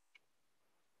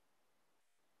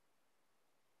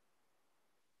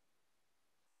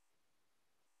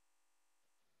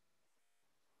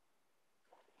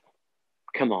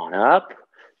 Come on up,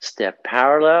 step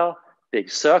parallel, big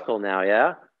circle now,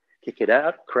 yeah? Kick it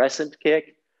out, crescent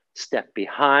kick, step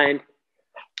behind,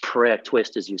 prayer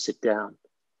twist as you sit down.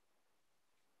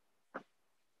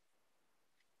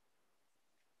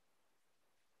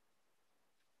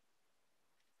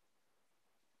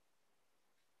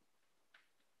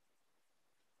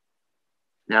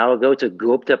 Now we'll go to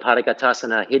Gupta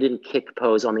Padakatasana, hidden kick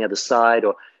pose on the other side,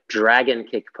 or dragon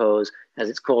kick pose, as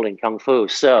it's called in Kung Fu.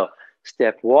 So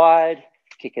step wide,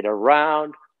 kick it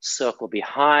around, circle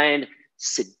behind,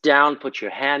 sit down, put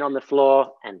your hand on the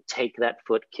floor, and take that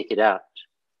foot, kick it out.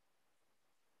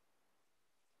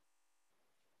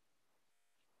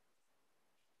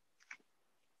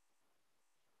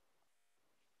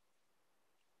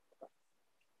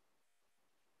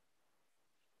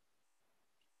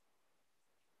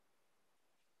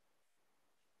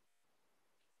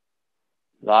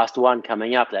 Last one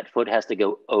coming up. That foot has to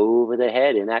go over the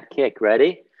head in that kick.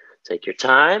 Ready? Take your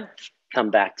time.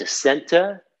 Come back to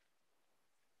center.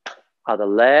 Other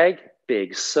leg.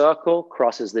 big circle,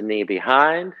 crosses the knee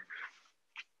behind.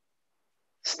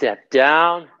 Step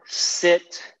down,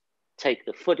 sit, take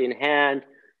the foot in hand,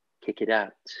 kick it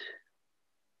out.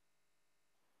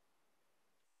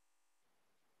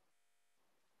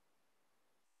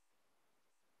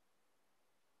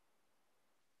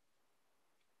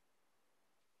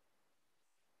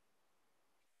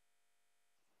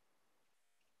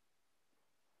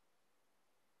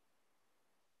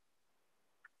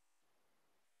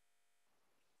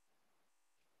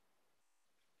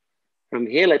 From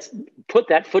here, let's put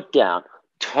that foot down,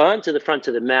 turn to the front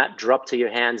of the mat, drop to your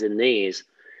hands and knees,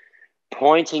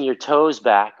 pointing your toes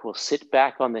back. We'll sit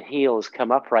back on the heels,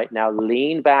 come upright now,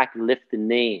 lean back, lift the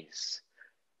knees,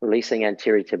 releasing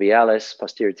anterior tibialis,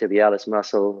 posterior tibialis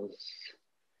muscles,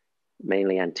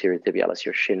 mainly anterior tibialis,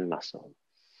 your shin muscle.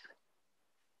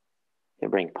 You can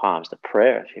bring palms to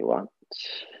prayer if you want,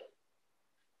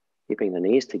 keeping the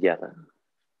knees together.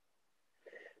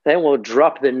 Then we'll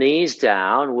drop the knees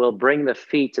down. We'll bring the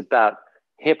feet about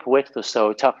hip width or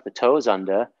so, tuck the toes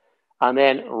under, and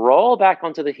then roll back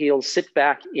onto the heels, sit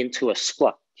back into a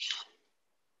squat.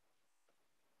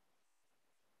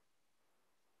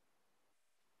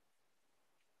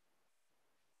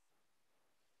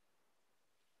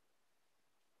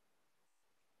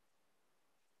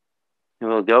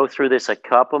 And we'll go through this a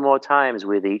couple more times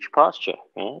with each posture.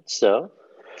 Right? So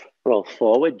roll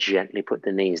forward, gently put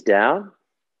the knees down,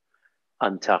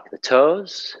 untuck the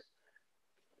toes,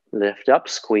 lift up,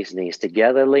 squeeze knees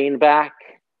together, lean back,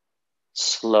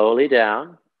 slowly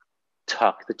down,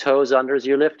 tuck the toes under as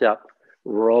you lift up,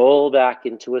 roll back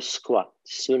into a squat.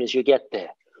 As soon as you get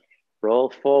there, roll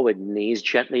forward, knees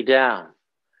gently down,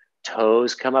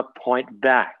 toes come up, point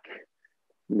back,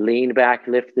 lean back,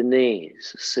 lift the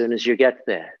knees. As soon as you get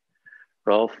there,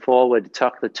 roll forward,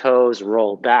 tuck the toes,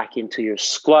 roll back into your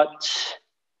squat.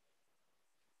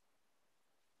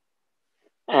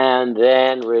 And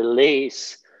then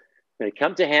release. I'm going to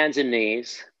come to hands and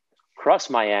knees, cross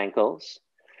my ankles,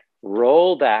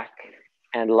 roll back,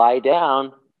 and lie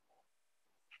down.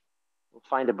 We'll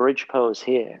find a bridge pose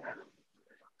here.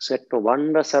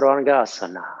 Setvavanda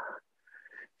Sarangasana.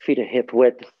 Feet are hip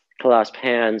width, clasp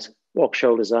hands, walk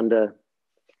shoulders under.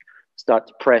 Start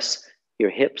to press your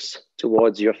hips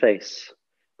towards your face.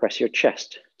 Press your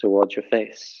chest towards your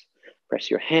face.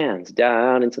 Press your hands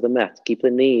down into the mat. Keep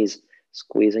the knees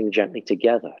squeezing gently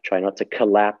together. Try not to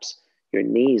collapse your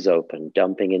knees open,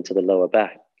 dumping into the lower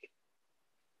back.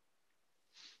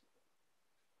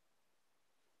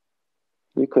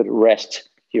 You could rest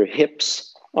your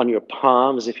hips on your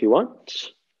palms if you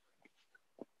want.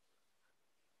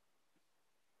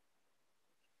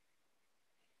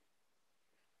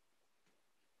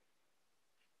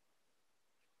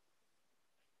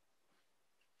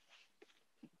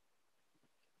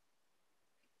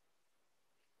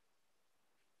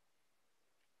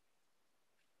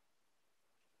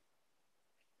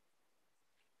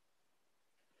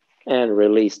 And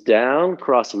release down,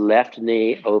 cross left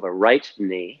knee over right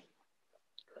knee.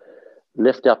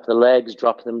 Lift up the legs,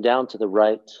 drop them down to the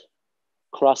right.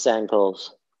 Cross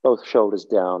ankles, both shoulders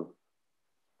down.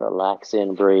 Relax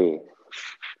in, breathe.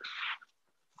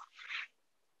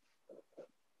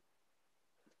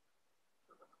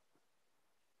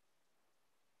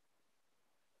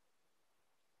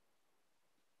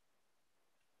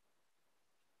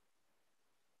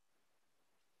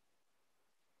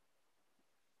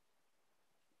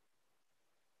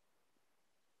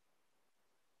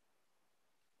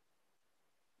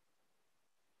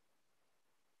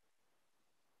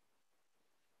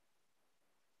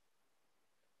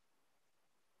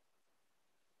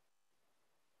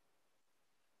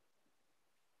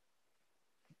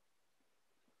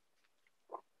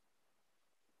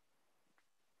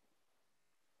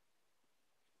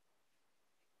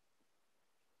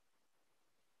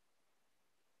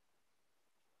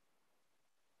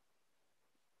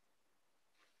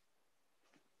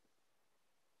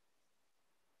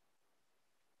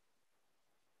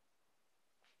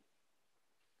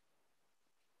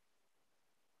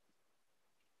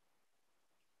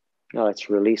 Now let's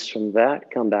release from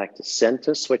that. Come back to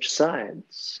center, switch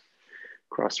sides.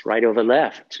 Cross right over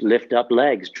left. Lift up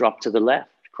legs, drop to the left.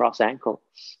 Cross ankles.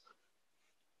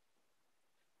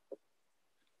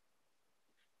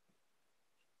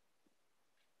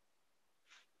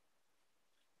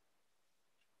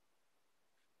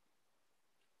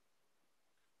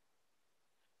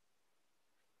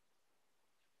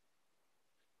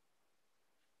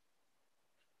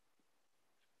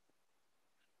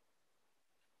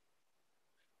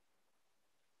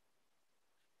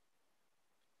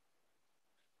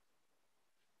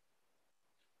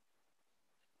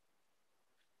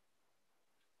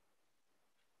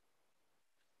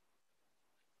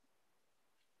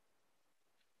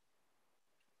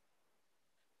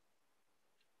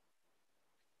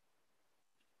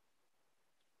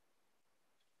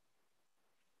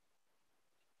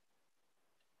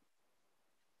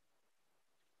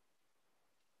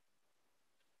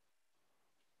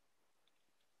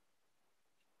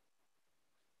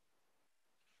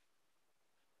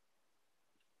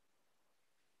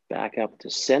 Back up to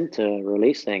center,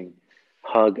 releasing.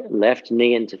 Hug left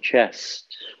knee into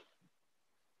chest.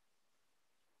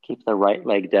 Keep the right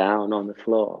leg down on the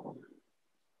floor.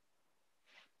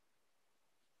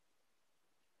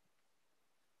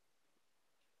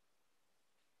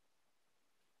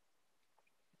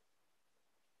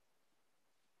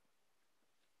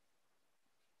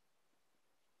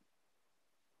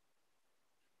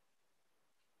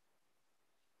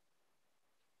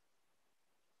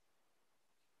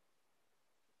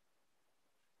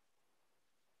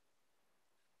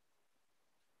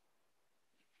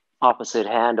 Opposite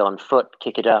hand on foot,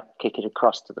 kick it up, kick it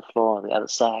across to the floor, the other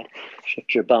side.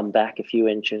 Shift your bum back a few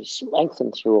inches,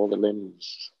 lengthen through all the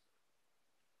limbs.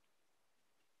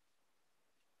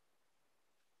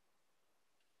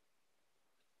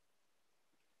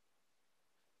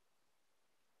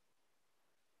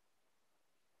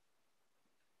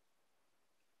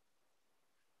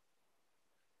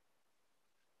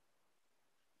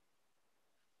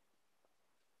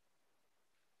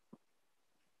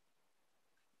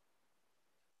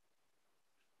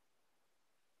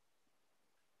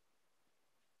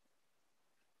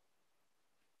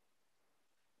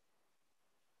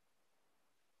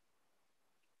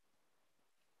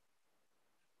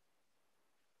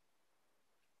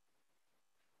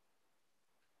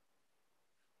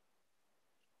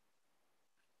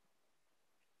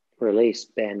 Release,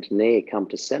 bend knee, come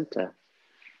to center.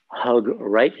 Hug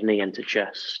right knee into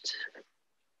chest.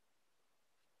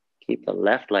 Keep the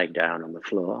left leg down on the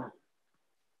floor.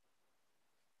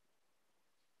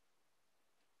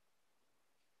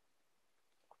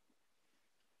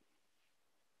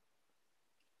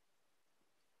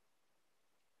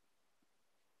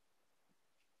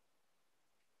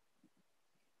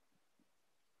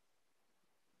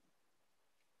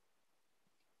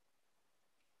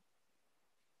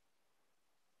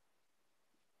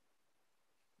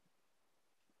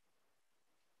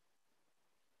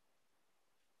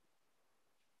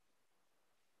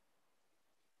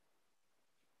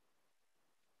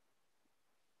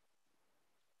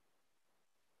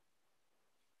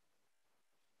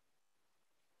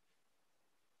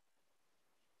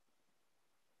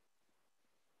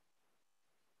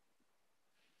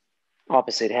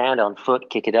 Opposite hand on foot,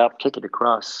 kick it up, kick it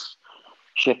across.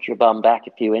 Shift your bum back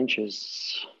a few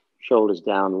inches. Shoulders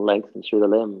down, lengthen through the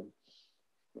limbs.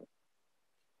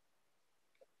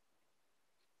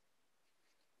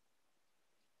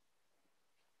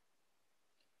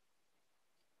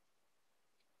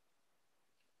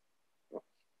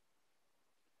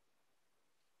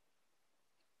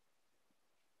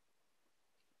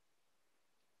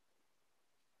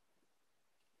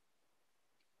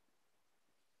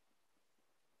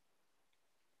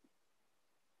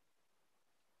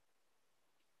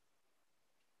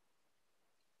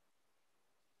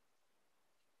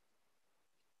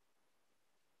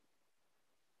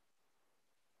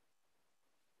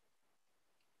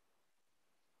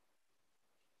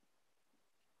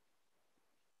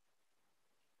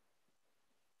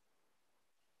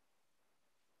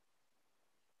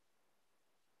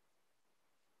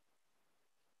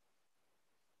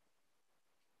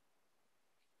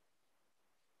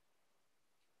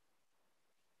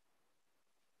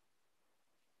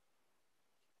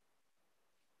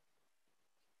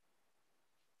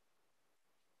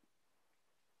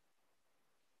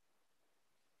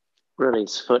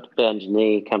 Release, foot, bend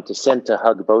knee, come to center,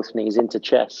 hug both knees into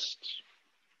chest.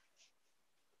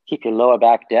 Keep your lower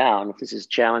back down. If this is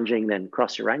challenging, then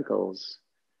cross your ankles.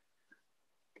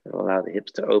 Allow the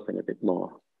hips to open a bit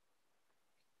more.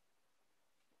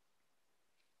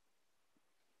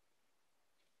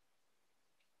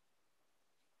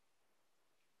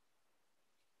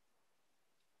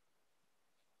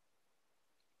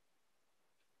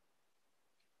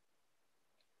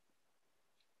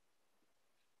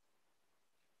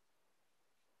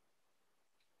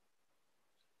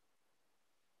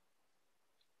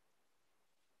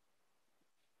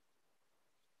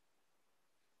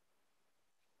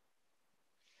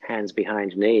 Hands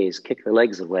behind knees, kick the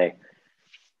legs away.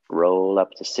 Roll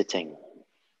up to sitting.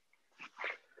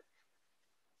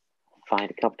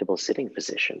 Find a comfortable sitting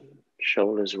position.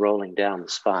 Shoulders rolling down the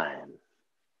spine.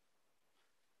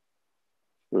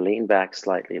 Lean back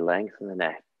slightly, lengthen the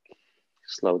neck.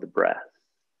 Slow the breath.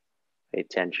 Pay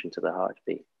attention to the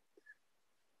heartbeat.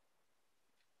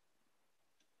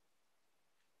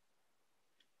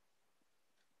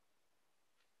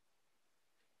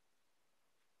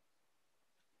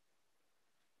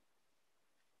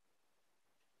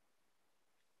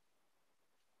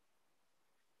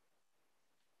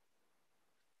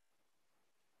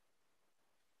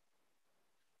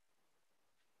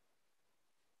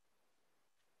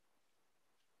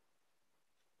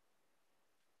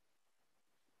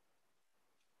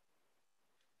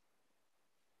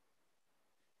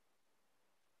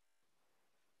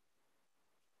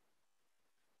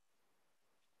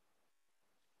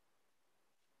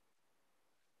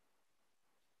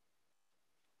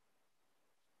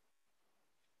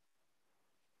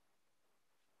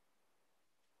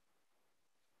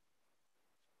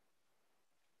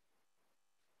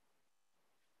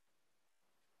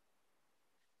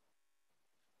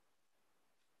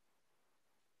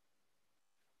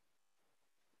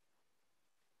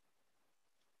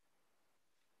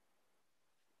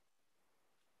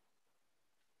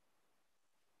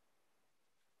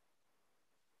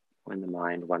 When the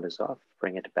mind wanders off,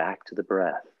 bring it back to the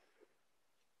breath.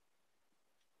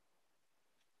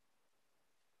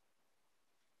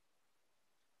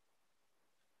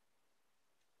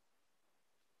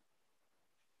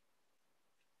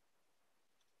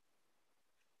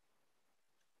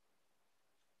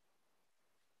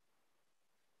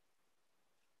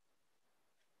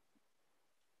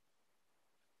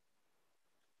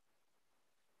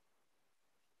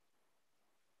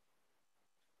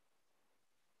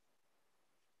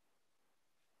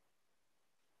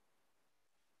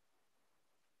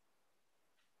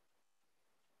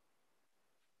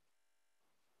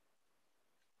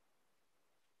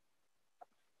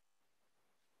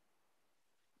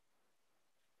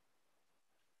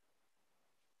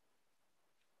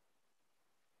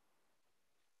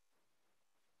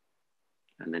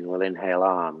 And then we'll inhale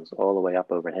arms all the way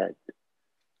up overhead.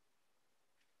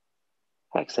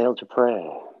 Exhale to pray.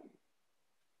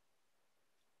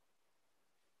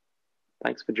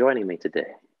 Thanks for joining me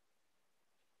today.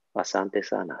 Asante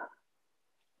Sana.